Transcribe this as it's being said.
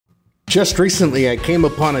Just recently, I came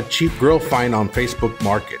upon a cheap grill find on Facebook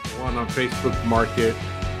Market. One on Facebook Market.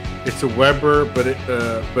 It's a Weber, but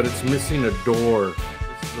it's missing a door.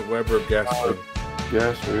 This is a Weber gas grill.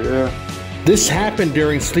 Yeah. This happened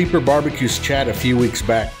during Sleeper Barbecue's chat a few weeks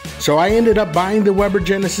back. So I ended up buying the Weber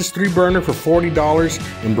Genesis 3 burner for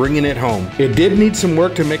 $40 and bringing it home. It did need some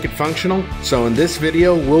work to make it functional, so in this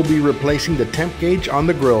video we'll be replacing the temp gauge on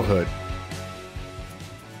the grill hood.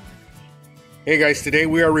 Hey guys, today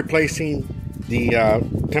we are replacing the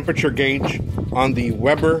temperature gauge on the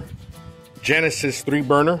Weber Genesis 3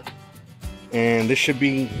 burner, and this should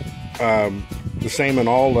be the same in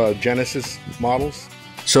all Genesis models.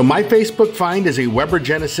 So my Facebook find is a Weber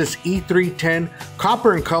Genesis E310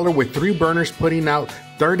 copper in color with 3 burners putting out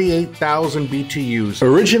 38,000 BTUs.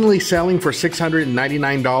 Originally selling for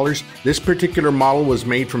 $699, this particular model was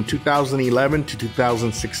made from 2011 to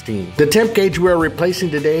 2016. The temp gauge we are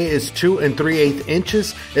replacing today is 2 3/8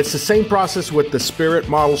 inches. It's the same process with the Spirit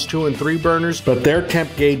models 2 and 3 burners, but their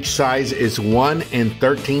temp gauge size is 1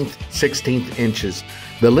 13/16 inches.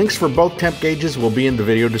 The links for both temp gauges will be in the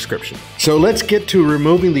video description. So let's get to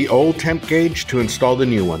removing the old temp gauge to install the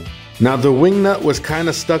new one. Now the wing nut was kind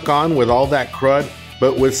of stuck on with all that crud,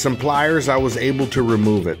 but with some pliers I was able to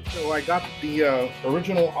remove it. So I got the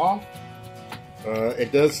original off.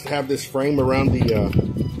 It does have this frame around the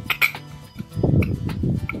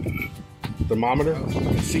thermometer.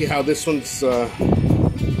 See how this one's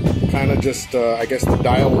kind of just, I guess the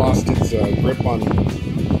dial lost its grip on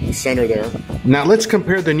the center there. Now let's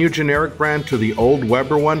compare the new generic brand to the old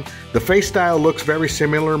Weber one. The face dial looks very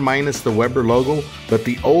similar minus the Weber logo, but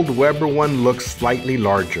the old Weber one looks slightly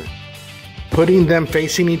larger. Putting them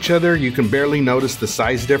facing each other, you can barely notice the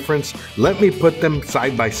size difference. Let me put them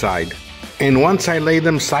side by side. And once I lay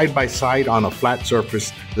them side by side on a flat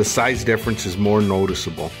surface, the size difference is more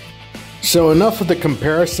noticeable. So enough of the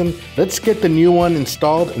comparison, let's get the new one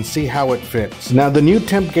installed and see how it fits. Now the new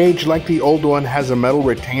temp gauge, like the old one, has a metal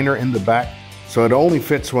retainer in the back, so it only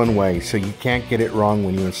fits one way, so you can't get it wrong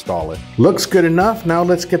when you install it. Looks good enough, now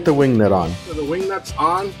let's get the wing nut on. So the wing nut's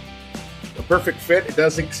on, a perfect fit. It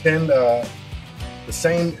does extend the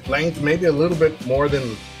same length, maybe a little bit more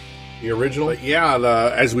than the original. But yeah,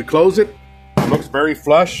 as we close it, it looks very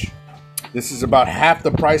flush. This is about half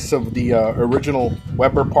the price of the original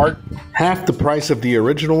Weber part. Half the price of the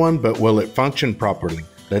original one, but will it function properly?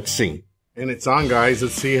 Let's see. And it's on, guys.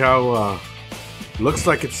 Let's see how looks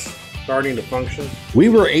like it's starting to function. We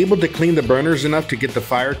were able to clean the burners enough to get the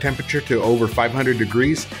fire temperature to over 500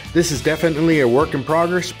 degrees. This is definitely a work in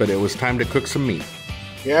progress, but it was time to cook some meat.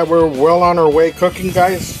 Yeah, we're well on our way cooking,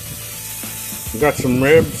 guys. We got some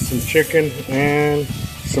ribs, some chicken, and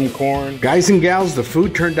some corn. Guys and gals, the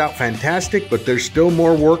food turned out fantastic, but there's still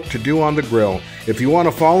more work to do on the grill. If you want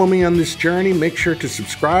to follow me on this journey, make sure to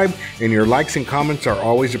subscribe, and your likes and comments are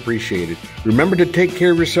always appreciated. Remember to take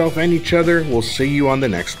care of yourself and each other. We'll see you on the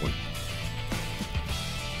next one.